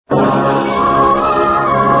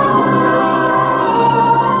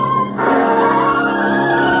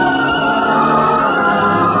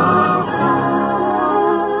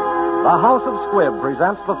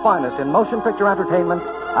presents the finest in motion picture entertainment,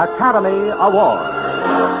 Academy Award.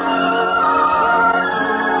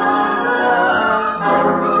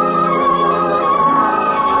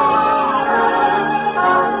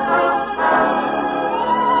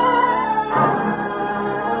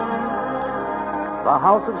 The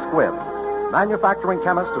House of Squibb, manufacturing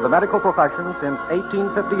chemist of the medical profession since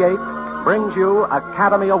 1858, brings you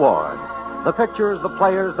Academy Award. The pictures, the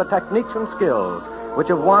players, the techniques and skills which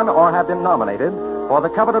have won or have been nominated for the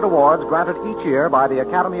coveted awards granted each year by the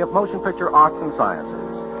Academy of Motion Picture Arts and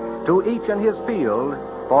Sciences, to each in his field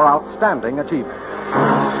for outstanding achievement.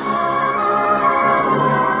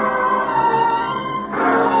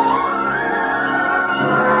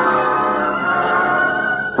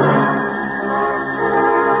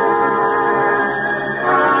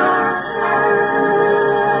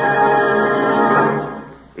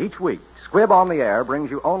 Each week, Squibb on the Air brings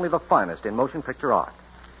you only the finest in motion picture art.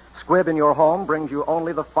 Squibb in your home brings you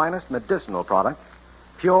only the finest medicinal products,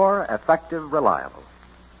 pure, effective, reliable.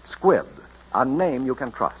 Squibb, a name you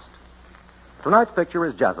can trust. Tonight's picture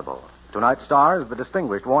is Jezebel. Tonight's star is the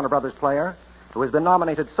distinguished Warner Brothers player who has been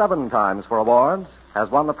nominated 7 times for awards, has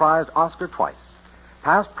won the prize Oscar twice.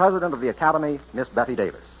 Past president of the Academy, Miss Betty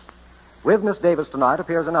Davis. With Miss Davis tonight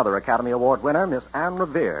appears another Academy Award winner, Miss Anne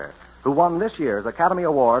Revere, who won this year's Academy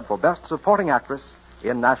Award for Best Supporting Actress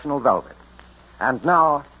in National Velvet. And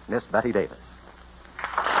now, Miss Betty Davis.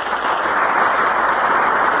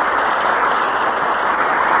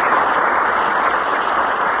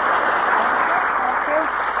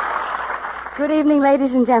 Good evening,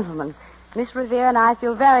 ladies and gentlemen. Miss Revere and I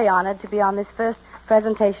feel very honored to be on this first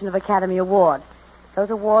presentation of Academy Awards. Those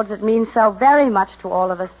awards that mean so very much to all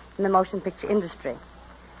of us in the motion picture industry.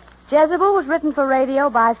 Jezebel was written for radio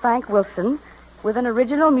by Frank Wilson, with an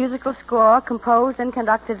original musical score composed and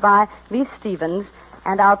conducted by Leith Stevens,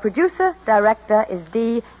 and our producer-director is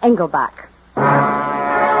Dee Engelbach.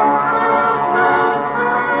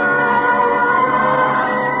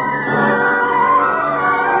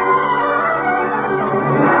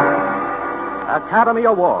 Academy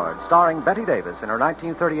Award, starring Betty Davis in her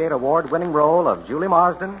 1938 award-winning role of Julie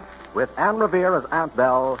Marsden, with Anne Revere as Aunt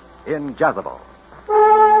Belle in Jezebel.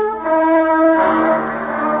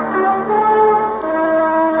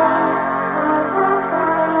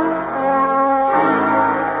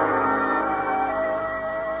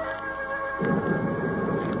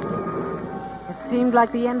 It seemed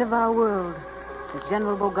like the end of our world as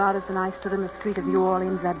General Bogardus and I stood in the street of New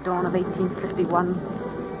Orleans that dawn of 1851,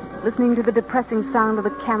 listening to the depressing sound of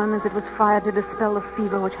the cannon as it was fired to dispel the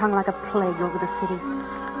fever which hung like a plague over the city.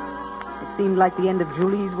 It seemed like the end of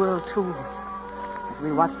Julie's world, too, as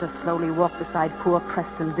we watched her slowly walk beside poor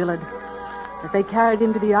Preston Dillard as they carried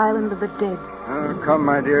him to the island of the dead. Oh, come,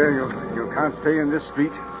 my dear. You can't stay in this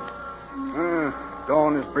street.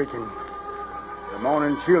 Dawn is breaking. The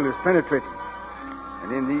morning chill is penetrating.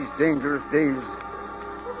 And in these dangerous days,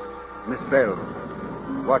 Miss Belle,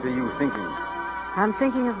 what are you thinking? I'm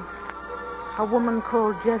thinking of a woman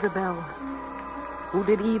called Jezebel, who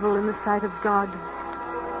did evil in the sight of God.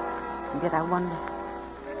 And yet I wonder.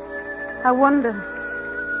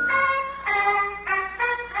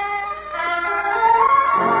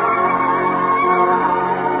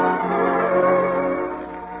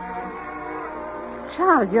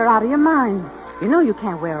 Child, you're out of your mind. You know you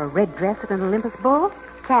can't wear a red dress at an Olympus ball.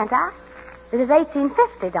 Can't I? This is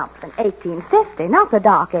 1850, Dumpling. 1850, not the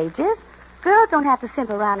Dark Ages. Girls don't have to simp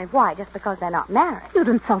around in white just because they're not married. You'd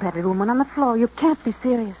insult every woman on the floor. You can't be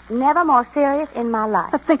serious. Never more serious in my life.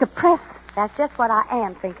 But think of Press. That's just what I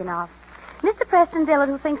am thinking of. Mr. Preston Dillard,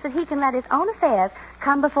 who thinks that he can let his own affairs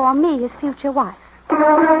come before me, his future wife.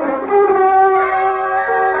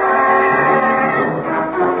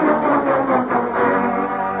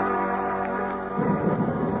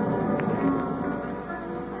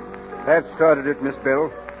 That started it, Miss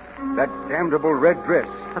Belle. That damnable red dress.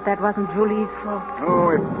 But that wasn't Julie's fault. Oh,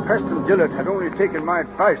 if Preston Dillard had only taken my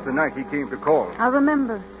advice the night he came to call. I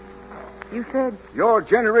remember. You said... Your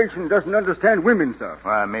generation doesn't understand women, sir.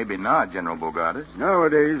 Why, maybe not, General Bogardus.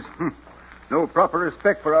 Nowadays, no proper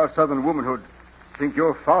respect for our southern womanhood. Think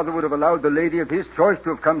your father would have allowed the lady of his choice to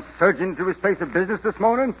have come surging to his place of business this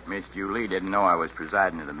morning? Miss Julie didn't know I was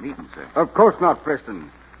presiding at a meeting, sir. Of course not,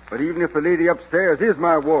 Preston. But even if the lady upstairs is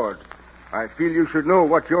my ward, I feel you should know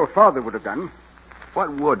what your father would have done.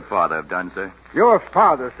 What would Father have done, sir? Your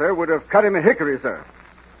father, sir, would have cut him a hickory, sir.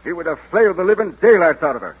 He would have flailed the living daylights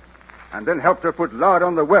out of her, and then helped her put lard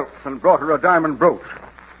on the welts and brought her a diamond brooch.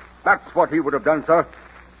 That's what he would have done, sir.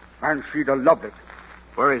 And she'd have loved it.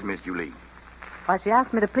 Where is Miss Julie? Why, she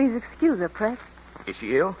asked me to please excuse her, Press. Is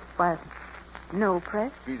she ill? Why, no,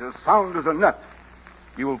 Press. She's as sound as a nut.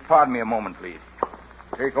 You'll pardon me a moment, please.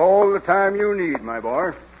 Take all the time you need, my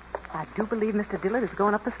boy. I do believe Mr. Dillard is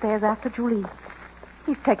going up the stairs after Julie.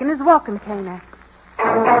 He's taking his walking cane there.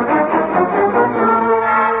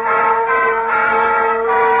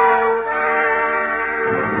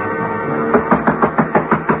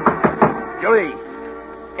 Julie,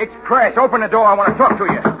 it's Press. Open the door. I want to talk to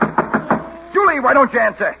you. Julie, why don't you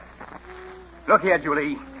answer? Look here,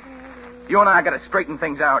 Julie. You and I got to straighten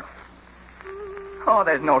things out. Oh,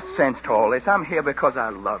 there's no sense to all this. I'm here because I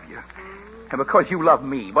love you. And because you love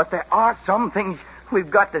me. But there are some things we've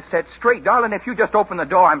got to set straight. Darling, if you just open the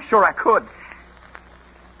door, I'm sure I could.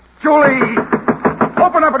 Julie!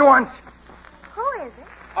 Open up at once! Who is it?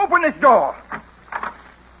 Open this door!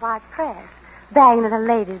 Why, Press. Banging at a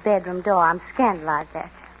lady's bedroom door. I'm scandalized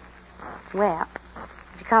at you. Well,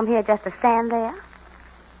 did you come here just to stand there?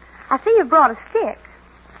 I see you brought a stick.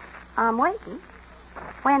 I'm waiting.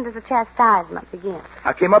 When does the chastisement begin?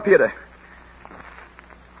 I came up here to...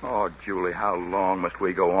 Oh, Julie, how long must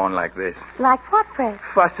we go on like this? Like what, Press?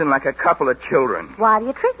 Fussing like a couple of children. Why do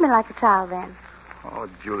you treat me like a child, then? Oh,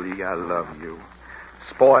 Julie, I love you.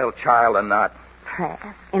 Spoiled child or not. Press,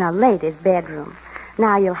 in a lady's bedroom.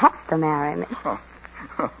 Now you'll have to marry me.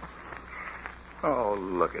 Oh,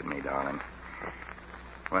 look at me, darling.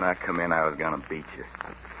 When I come in, I was going to beat you.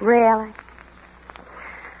 Really?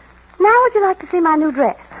 Now would you like to see my new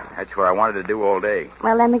dress? That's what I wanted to do all day.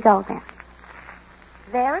 Well, let me go then.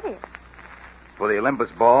 There it is. For the Olympus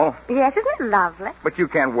ball? Yes, isn't it lovely? But you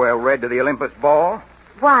can't wear red to the Olympus ball.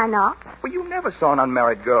 Why not? Well, you never saw an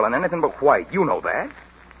unmarried girl in anything but white. You know that.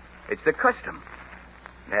 It's the custom.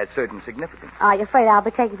 It has certain significance. Are you afraid I'll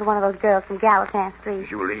be taken for one of those girls from Gallatin Street?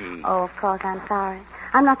 Julie. Oh, of course, I'm sorry.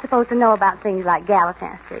 I'm not supposed to know about things like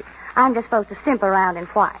Gallatin Street. I'm just supposed to simp around in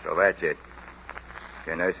white. So that's it.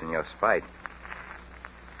 You're nursing your spite.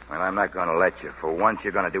 Well, I'm not going to let you. For once,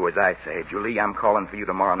 you're going to do as I say. Julie, I'm calling for you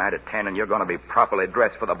tomorrow night at 10, and you're going to be properly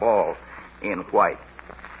dressed for the ball in white.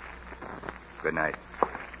 Good night.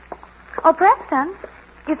 Oh, Preston,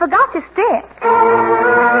 you forgot your stick.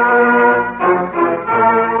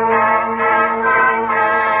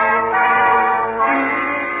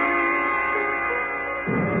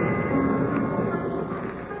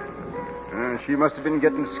 She must have been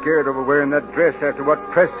getting scared over wearing that dress after what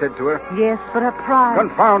Press said to her. Yes, but her pride.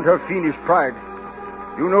 Confound her fiendish pride.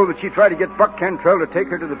 You know that she tried to get Buck Cantrell to take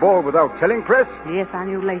her to the ball without telling Press? Yes, I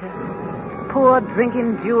knew later. Poor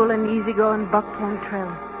drinking, duel, and easygoing Buck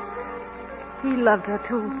Cantrell. He loved her,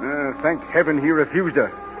 too. Thank heaven he refused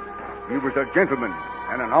her. He was a gentleman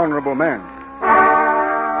and an honorable man.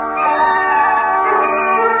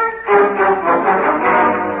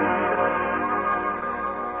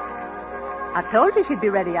 I told you she'd be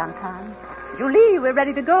ready on time. Julie, we're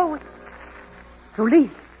ready to go.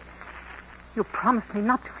 Julie, you promised me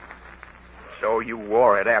not to. So you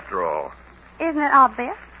wore it after all. Isn't it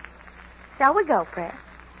obvious? Shall we go, Press?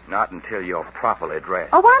 Not until you're properly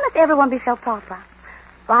dressed. Oh, why must everyone be so proper?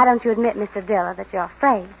 Why don't you admit, Mr. Dillard, that you're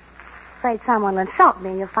afraid? Afraid someone will insult me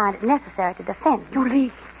and you'll find it necessary to defend me.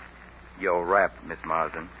 Julie. You're wrapped, Miss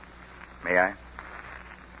Marsden. May I?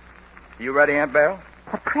 You ready, Aunt Belle?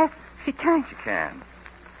 But Press, she can't. She can.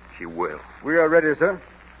 She will. We are ready, sir.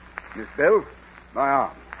 Miss Bell, my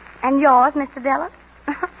arm. And yours, Mr. Dillard?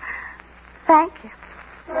 Thank you.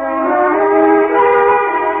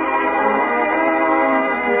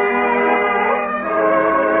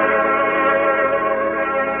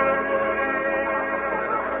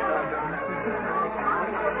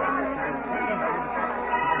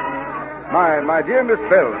 My dear Miss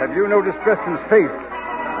Bell, have you noticed Preston's face?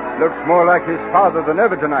 Looks more like his father than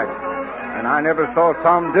ever tonight. And I never saw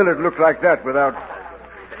Tom Dillard look like that without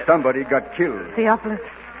somebody got killed. Theophilus,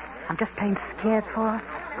 I'm just plain scared for us.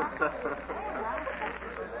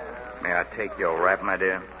 May I take your wrap, my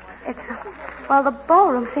dear? Well, the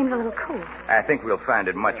ballroom seems a little cool. I think we'll find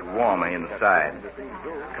it much warmer inside.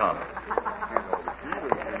 Come.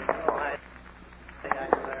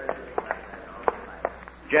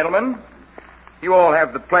 Gentlemen, you all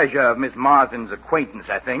have the pleasure of Miss Marsden's acquaintance,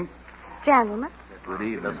 I think. Gentlemen. Good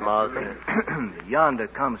evening, Miss Marsden. Yonder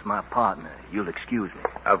comes my partner. You'll excuse me.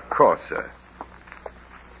 Of course, sir.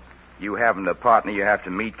 You haven't a partner you have to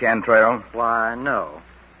meet, Cantrell? Why, no.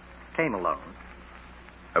 Came alone.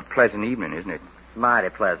 A pleasant evening, isn't it? Mighty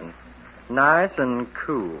pleasant. Nice and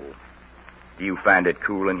cool. Do you find it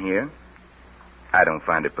cool in here? I don't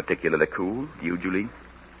find it particularly cool. You, Julie?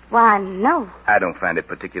 Why, no. I don't find it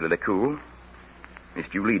particularly cool. Miss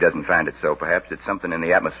Julie doesn't find it so. Perhaps it's something in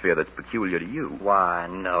the atmosphere that's peculiar to you. Why,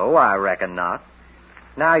 no, I reckon not.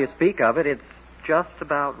 Now you speak of it, it's just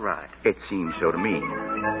about right. It seems so to me.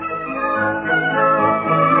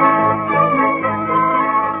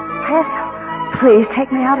 Press, please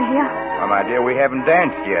take me out of here. Well, my dear, we haven't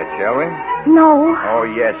danced yet, shall we? No. Oh,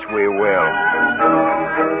 yes, we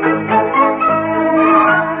will.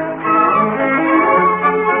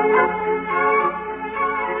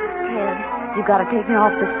 Ted, you gotta take me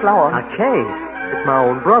off this floor. I can't. It's my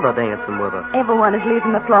own brother dancing with her. Everyone is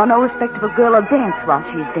leaving the floor. No respectable girl will dance while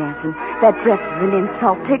she's dancing. That dress is an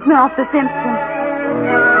insult. Take me off this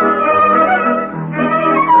instant.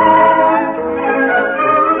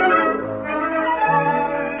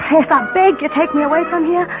 Press, I beg you, take me away from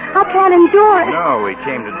here. I can't endure it. No, we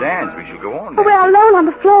came to dance. We shall go on. We're alone on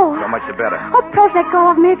the floor. So much the better. Oh, Press, let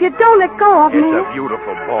go of me. If you don't let go of me. It's a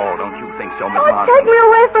beautiful ball. Don't you think so, Miss Oh, Martin? take me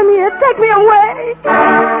away from here. Take me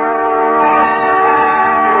away.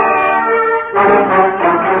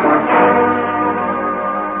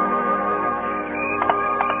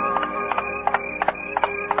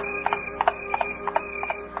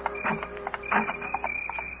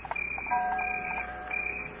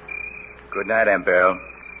 Good night, Aunt Beryl.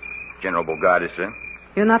 General Bogardus, sir.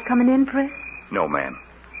 You're not coming in, Press? No, ma'am.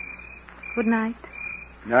 Good night.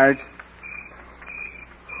 Night.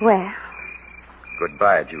 Well,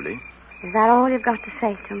 Goodbye, Julie. is that all you've got to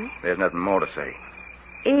say to me? There's nothing more to say.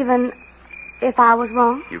 Even if I was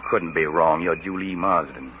wrong? You couldn't be wrong. You're Julie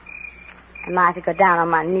Marsden. Am I to go down on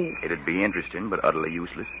my knees? It'd be interesting, but utterly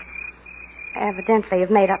useless. Evidently,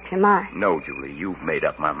 you've made up your mind. No, Julie, you've made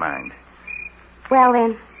up my mind. Well,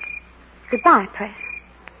 then, goodbye, Press.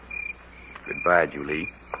 Goodbye, Julie.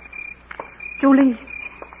 Julie,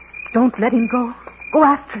 don't let him go. Go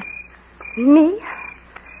after him. Me?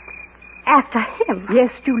 After him?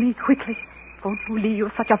 Yes, Julie, quickly. Oh, Julie,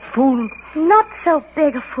 you're such a fool. Not so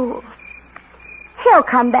big a fool. He'll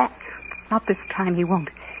come back. Not this time, he won't.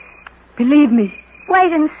 Believe me.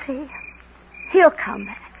 Wait and see. He'll come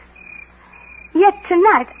back. Yet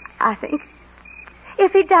tonight, I think.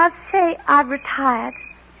 If he does, say I've retired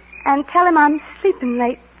and tell him I'm sleeping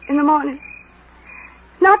late in the morning.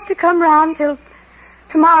 Not to come round till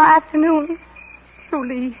tomorrow afternoon.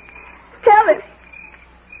 Julie. Tell him.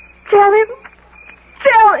 Tell him.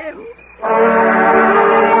 Tell him.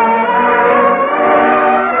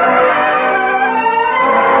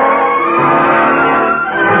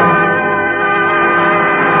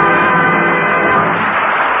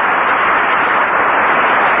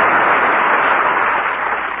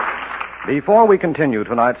 Before we continue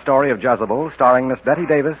tonight's story of Jezebel, starring Miss Betty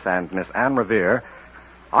Davis and Miss Anne Revere,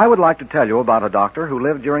 I would like to tell you about a doctor who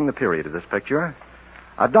lived during the period of this picture.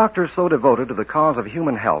 A doctor so devoted to the cause of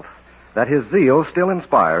human health that his zeal still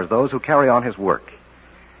inspires those who carry on his work.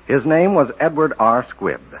 His name was Edward R.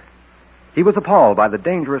 Squibb. He was appalled by the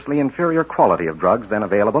dangerously inferior quality of drugs then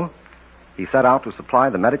available. He set out to supply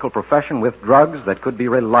the medical profession with drugs that could be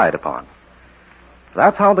relied upon.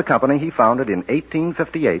 That's how the company he founded in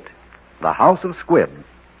 1858, the House of Squibb,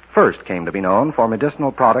 first came to be known for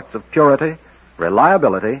medicinal products of purity,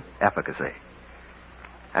 reliability, efficacy.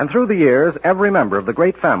 And through the years, every member of the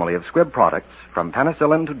great family of Squibb products, from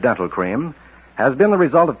penicillin to dental cream, has been the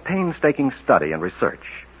result of painstaking study and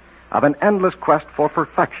research, of an endless quest for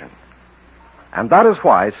perfection. And that is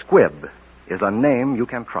why Squibb is a name you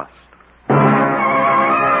can trust.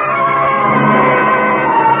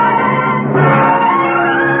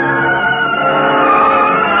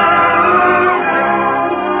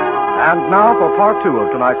 And now for part two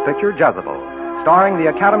of tonight's picture, Jezebel, starring the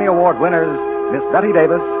Academy Award winners, Miss Betty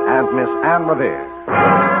Davis and Miss Anne Revere.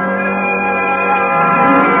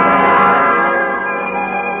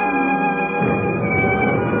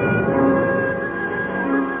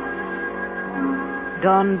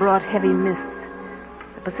 Dawn brought heavy mists,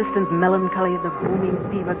 the persistent melancholy of the booming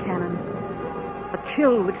fever cannon, a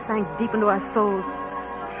chill which sank deep into our souls.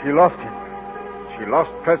 She lost him. She lost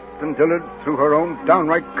Preston Dillard through her own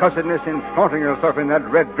downright cussedness in flaunting herself in that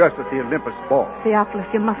red dress at the Olympus ball.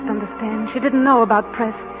 Theophilus, you must understand. She didn't know about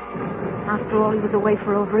Press. After all, he was away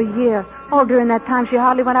for over a year. All during that time, she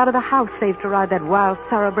hardly went out of the house, save to ride that wild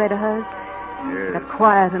thoroughbred of hers. Yes. That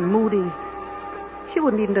quiet and moody. She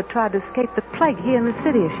wouldn't even have tried to escape the plague here in the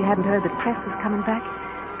city if she hadn't heard that Press was coming back.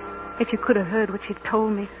 If you could have heard what she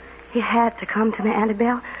told me. He had to come to me, Auntie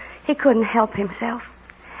Belle. He couldn't help himself.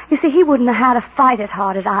 You see, he wouldn't have had to fight as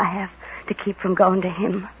hard as I have to keep from going to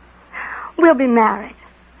him. We'll be married.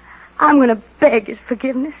 I'm going to beg his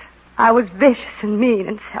forgiveness. I was vicious and mean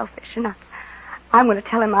and selfish, and I'm going to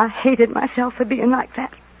tell him I hated myself for being like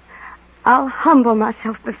that. I'll humble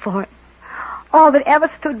myself before him. All that ever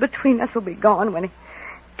stood between us will be gone when he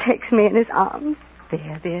takes me in his arms.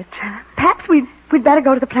 There, child. Perhaps we'd better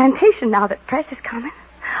go to the plantation now that Press is coming.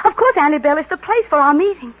 Of course, Auntie Belle is the place for our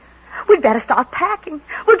meeting. We'd better start packing.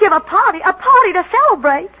 We'll give a party to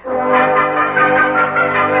celebrate.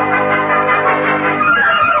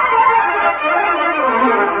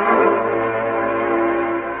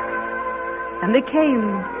 And they came,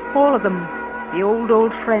 all of them, the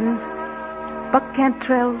old friends. Buck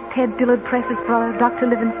Cantrell, Ted Dillard, Press's brother, Dr.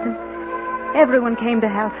 Livingston. Everyone came to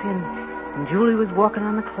Halcyon. And Julie was walking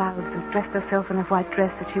on the clouds and dressed herself in the white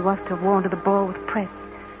dress that she was to have worn to the ball with Press.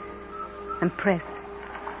 And Press,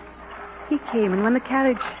 he came, and when the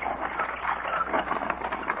carriage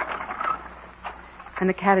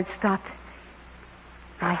stopped,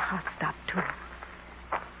 my heart stopped too.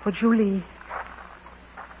 For Julie.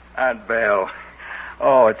 Aunt Belle.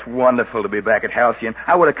 Oh, it's wonderful to be back at Halcyon.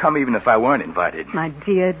 I would have come even if I weren't invited. My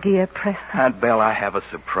dear, dear Preston. Aunt Belle, I have a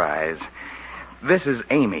surprise. This is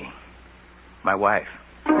Amy, my wife.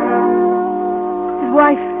 His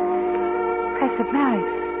wife. Press had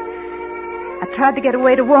married. I tried to get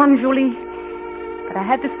away to warn Julie, but I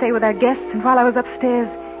had to stay with our guests, and while I was upstairs,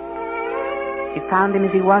 she found him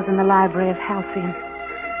as he was in the library of Halcyon.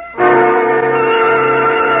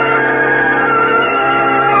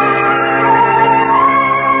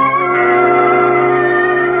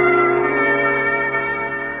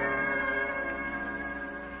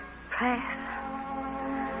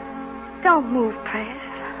 Don't move, Press.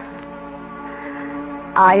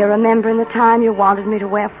 Are you remembering the time you wanted me to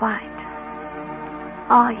wear white?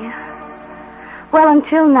 Are you? Well,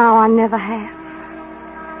 until now, I never have.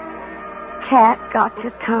 Cat got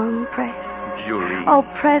your tongue, Press. Julie. Oh,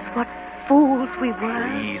 Press, what fools we were.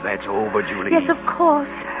 Please, that's over, Julie. Yes, of course.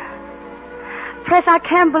 Press, I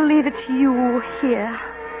can't believe it's you here.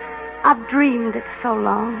 I've dreamed it so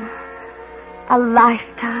long. A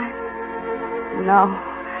lifetime. No.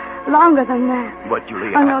 Longer than that. But,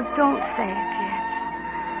 Julie, Oh, no, don't say it yet.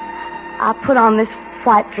 I put on this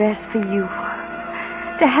white dress for you.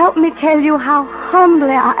 To help me tell you how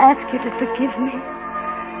humbly I ask you to forgive me.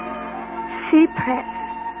 See, Press.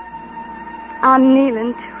 I'm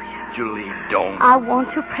kneeling to you. Julie, don't. I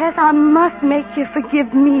want to, Press. I must make you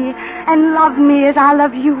forgive me and love me as I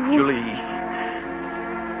love you. Julie.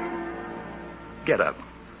 Get up.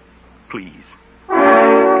 Please.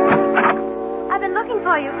 I've been looking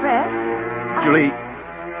for you, Press. Julie,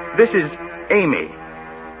 this is Amy,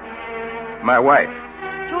 my wife.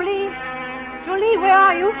 Julie, where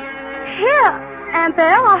are you? Here, Aunt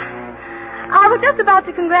Belle. I was just about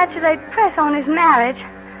to congratulate Press on his marriage.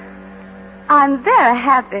 I'm very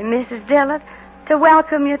happy, Mrs. Dillard, to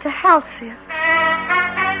welcome you to Halcyon.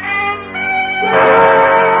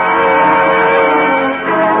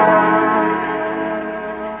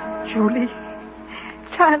 Julie,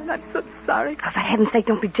 child, I'm so sorry. Oh, for heaven's sake,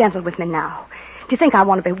 don't be gentle with me now. Do you think I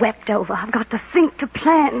want to be wept over? I've got to think, to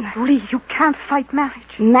plan. Julie, you can't fight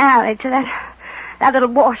marriage. Married to that little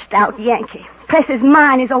washed-out Yankee. Press is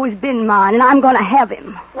mine. He's always been mine, and I'm going to have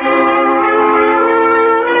him.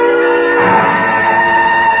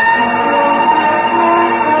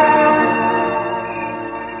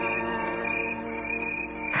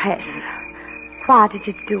 Press, why did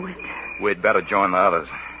you do it? We'd better join the others.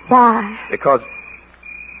 Why? Because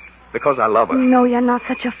I love her. No, you're not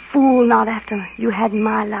such a fool, not after you had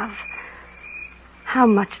my love. How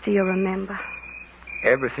much do you remember?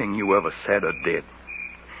 Everything you ever said or did.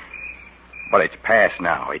 But it's past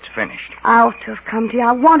now. It's finished. I ought to have come to you.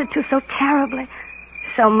 I wanted to so terribly.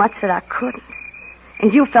 So much that I couldn't.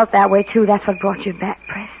 And you felt that way, too. That's what brought you back,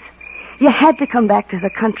 Press. You had to come back to the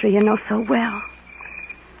country you know so well.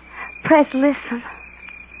 Press, listen.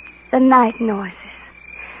 The night noises.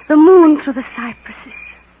 The moon through the cypresses.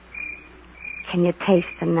 Can you taste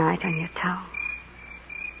the night on your tongue?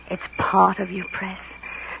 It's part of you, Press.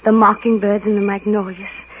 The mockingbirds and the magnolias.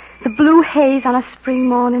 The blue haze on a spring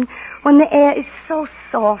morning when the air is so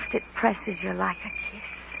soft it presses you like a kiss.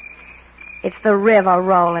 It's the river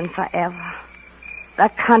rolling forever. The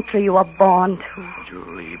country you were born to.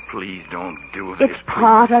 Julie, please don't do this. It's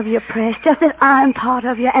part of you, Press, just as I'm part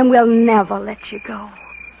of you, and we'll never let you go.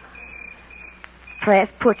 Press,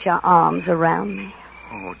 put your arms around me.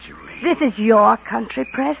 Oh, Julie. This is your country,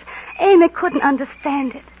 Press. Amy couldn't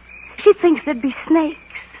understand it. She thinks there'd be snakes.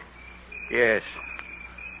 Yes,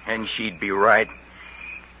 and she'd be right.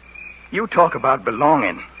 You talk about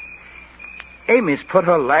belonging. Amy's put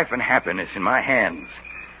her life and happiness in my hands.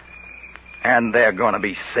 And they're going to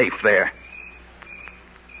be safe there.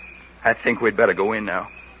 I think we'd better go in now.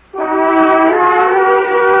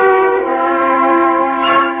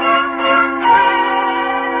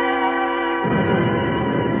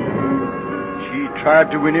 She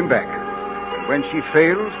tried to win him back. And when she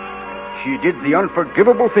failed, she did the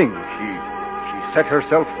unforgivable thing. She set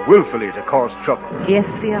herself willfully to cause trouble. Yes,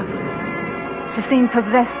 dear. She seemed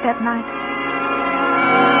possessed that night.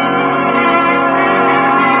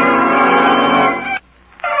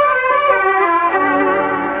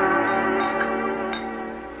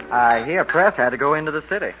 I hear Press had to go into the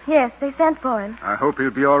city. Yes, they sent for him. I hope he'll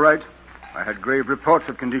be all right. I had grave reports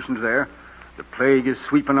of conditions there. The plague is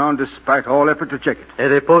sweeping on despite all effort to check it. Yeah,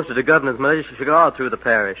 they posted the governor's militia guard through the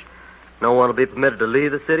parish. No one will be permitted to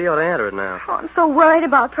leave the city or to enter it now. Oh, I'm so worried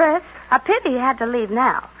about Press. A pity he had to leave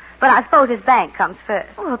now. But I suppose his bank comes first.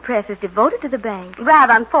 Oh, Press is devoted to the bank.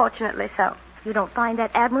 Rather unfortunately so. You don't find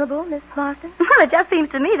that admirable, Miss Marston? Well, it just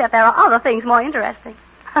seems to me that there are other things more interesting.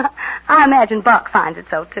 I imagine Buck finds it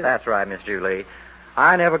so, too. That's right, Miss Julie.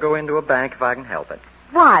 I never go into a bank if I can help it.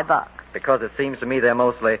 Why, Buck? Because it seems to me they're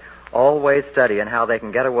mostly always studying how they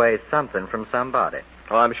can get away something from somebody.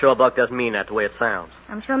 Oh, I'm sure Buck doesn't mean that the way it sounds.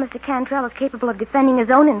 I'm sure Mr. Cantrell is capable of defending his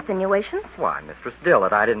own insinuations. Why, Mistress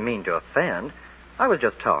Dillard, I didn't mean to offend. I was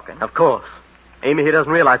just talking. Of course. Amy, he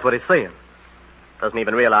doesn't realize what he's saying. Doesn't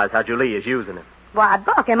even realize how Julie is using him. Why,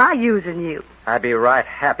 Buck, am I using you? I'd be right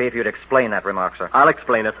happy if you'd explain that remark, sir. I'll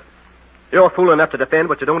explain it. You're fool enough to defend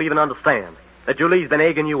what you don't even understand. That Julie's been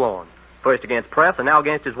egging you on. First against Press and now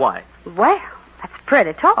against his wife. Well, that's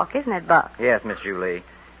pretty talk, isn't it, Buck? Yes, Miss Julie.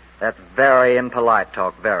 That's very impolite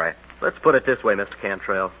talk, very. Let's put it this way, Mr.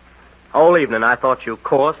 Cantrell. All evening I thought you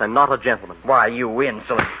coarse and not a gentleman. Why, you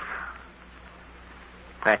insolent...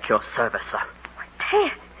 At your service, sir.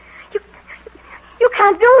 Ted, you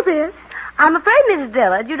can't do this. I'm afraid, Mrs.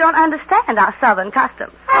 Dillard, you don't understand our Southern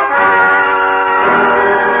customs.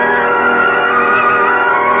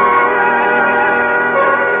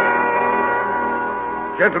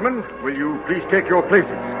 Gentlemen, will you please take your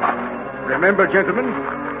places? Remember, gentlemen,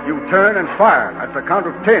 you turn and fire at the count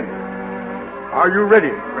of 10. Are you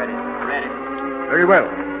ready? Ready. Very well.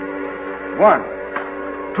 1,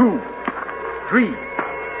 2, 3,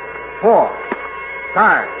 4,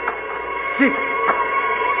 5, 6,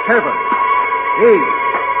 7, 8,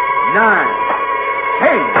 9,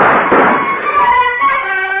 10.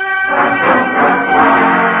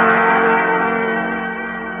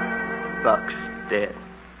 Buck's dead.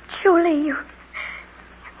 Julie, you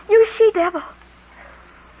she-devil.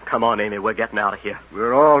 Come on, Amy, we're getting out of here.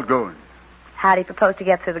 We're all going. How do you propose to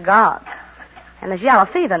get through the guards? And there's yellow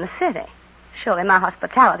fever in the city. Surely my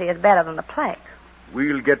hospitality is better than the plague.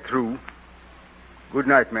 We'll get through. Good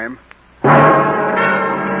night, ma'am.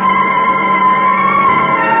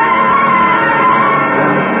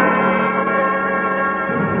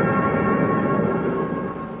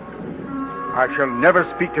 I shall never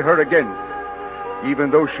speak to her again,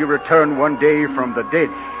 even though she returned one day from the dead.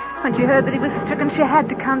 When she heard that he was stricken, she had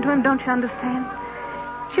to come to him, don't you understand?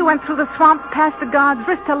 She went through the swamp, past the guards,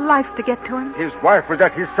 risked her life to get to him. His wife was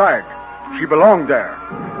at his side. She belonged there.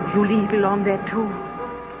 Julie belonged there, too.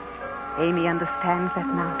 Amy understands that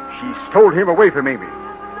now. She stole him away from Amy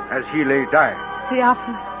as he lay dying.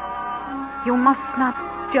 Theophilus, you must not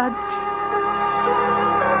judge.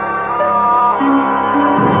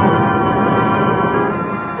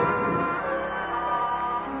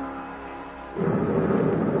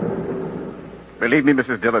 Believe me,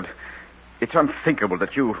 Mrs. Dillard, it's unthinkable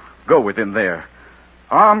that you go with him there.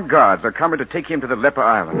 Armed guards are coming to take him to the Leper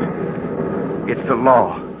Island. It's the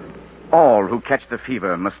law. All who catch the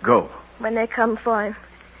fever must go. When they come for him,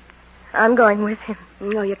 I'm going with him.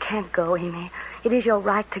 No, you can't go, Amy. It is your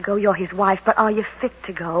right to go. You're his wife, but are you fit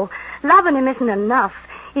to go? Loving him isn't enough.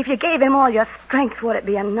 If you gave him all your strength, would it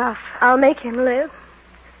be enough? I'll make him live.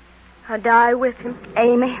 I'll die with him.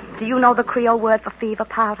 Amy, do you know the Creole word for fever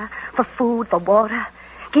powder, for food, for water?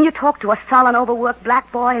 Can you talk to a sullen, overworked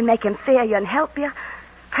black boy and make him fear you and help you?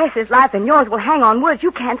 Press's life and yours will hang on words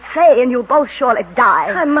you can't say, and you'll both surely die.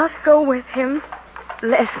 I must go with him.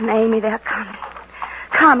 Listen, Amy, they're coming.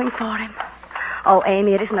 Coming for him. Oh,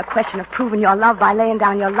 Amy, it isn't a question of proving your love by laying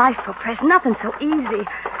down your life for Press. Nothing so easy.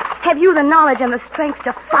 Have you the knowledge and the strength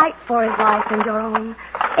to fight for his life and your own?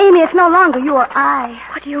 Amy, it's no longer you or I.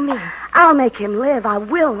 What do you mean? I'll make him live. I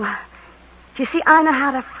will. You see, I know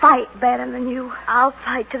how to fight better than you. I'll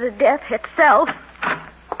fight to the death itself.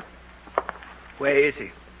 Where is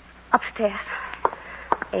he? Upstairs.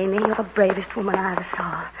 Amy, you're the bravest woman I ever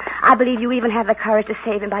saw. I believe you even have the courage to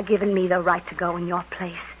save him by giving me the right to go in your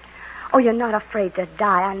place. Oh, you're not afraid to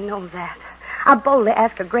die. I know that. I boldly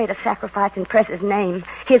ask a greater sacrifice in Press's name,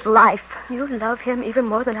 his life. You love him even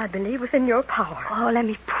more than I believe within your power. Oh, let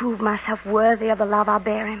me prove myself worthy of the love I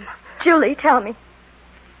bear him. Julie, tell me.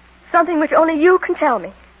 Something which only you can tell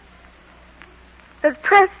me. Does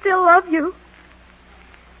Press still love you?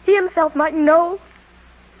 He himself might know,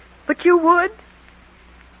 but you would.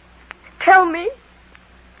 Tell me.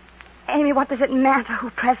 Amy, what does it matter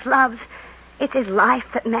who Press loves? It's his life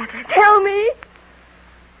that matters. Tell me.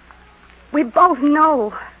 We both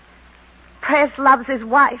know Press loves his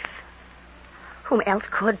wife. Whom else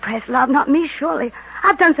could Press love? Not me, surely.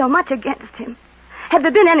 I've done so much against him. Had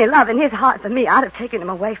there been any love in his heart for me, I'd have taken him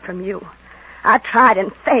away from you. I tried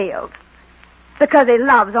and failed. Because he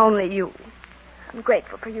loves only you. I'm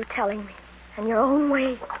grateful for you telling me, in your own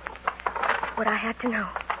way, what I had to know.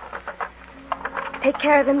 Take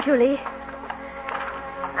care of them, Julie.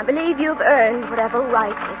 I believe you've earned whatever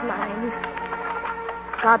right is mine.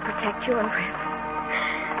 God protect you and Press.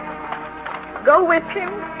 Go with him.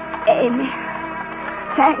 Amy,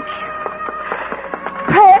 thank you.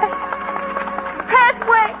 Press! Press,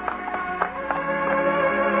 wait!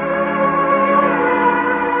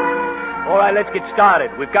 All right, let's get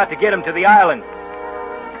started. We've got to get him to the island.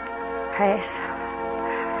 Press.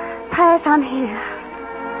 Press, I'm here.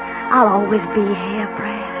 I'll always be here,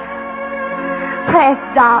 Press. Press,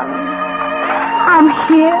 darling. I'm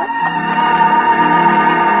here.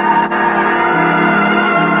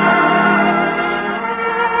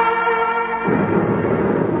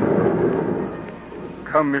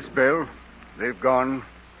 Come, Miss Bell. They've gone,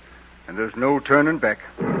 and there's no turning back.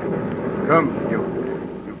 Come,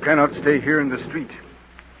 you cannot stay here in the street.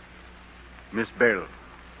 Miss Bell,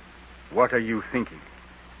 what are you thinking?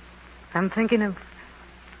 I'm thinking of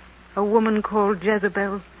a woman called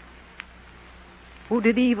Jezebel who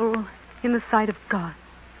did evil in the sight of God.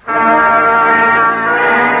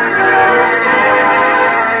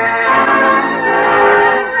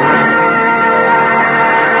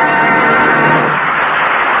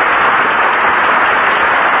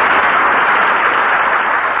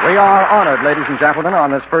 We are honored, ladies and gentlemen,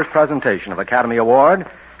 on this first presentation of Academy Award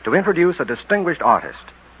to introduce a distinguished artist,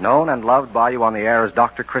 known and loved by you on the air as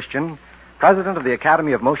Dr. Christian, President of the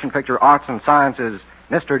Academy of Motion Picture Arts and Sciences,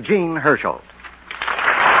 Mr. Gene Hersholt.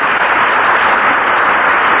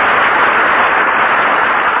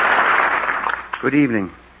 Good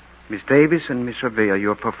evening. Miss Davis and Miss Revere,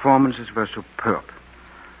 your performances were superb.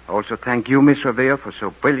 I also thank you, Miss Revere, for so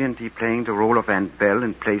brilliantly playing the role of Aunt Bell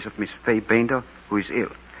in place of Miss Fay Bainter, who is ill.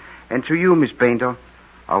 And to you, Miss Bainter,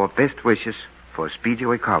 our best wishes for a speedy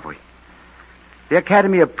recovery. The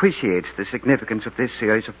Academy appreciates the significance of this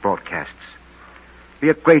series of broadcasts. We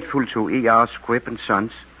are grateful to E.R. Squibb and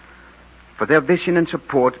Sons for their vision and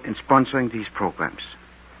support in sponsoring these programs.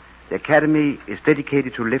 The Academy is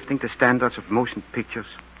dedicated to lifting the standards of motion pictures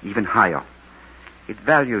even higher. It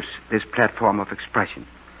values this platform of expression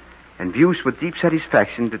and views with deep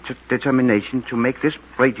satisfaction the determination to make this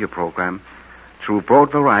radio program, through a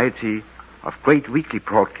broad variety of great weekly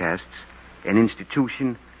broadcasts, an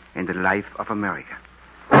institution in the life of America.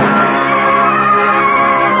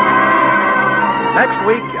 Next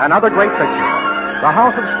week, another great picture. The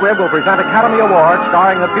House of Squibb will present Academy Award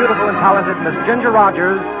starring the beautiful and talented Miss Ginger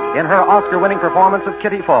Rogers in her Oscar-winning performance of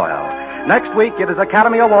Kitty Foyle. Next week, it is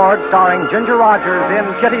Academy Award starring Ginger Rogers in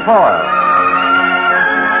Kitty Foyle.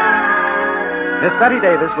 Miss Betty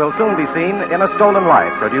Davis will soon be seen in A Stolen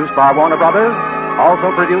Life, produced by Warner Brothers,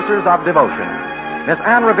 also producers of Devotion. Miss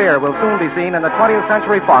Anne Revere will soon be seen in the 20th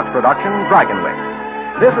Century Fox production, Dragonwick.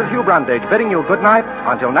 This is Hugh Brundage bidding you good night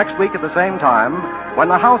until next week at the same time, when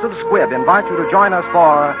the House of Squibb invites you to join us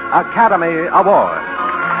for Academy Award.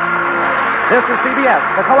 This is CBS,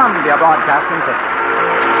 the Columbia Broadcasting System.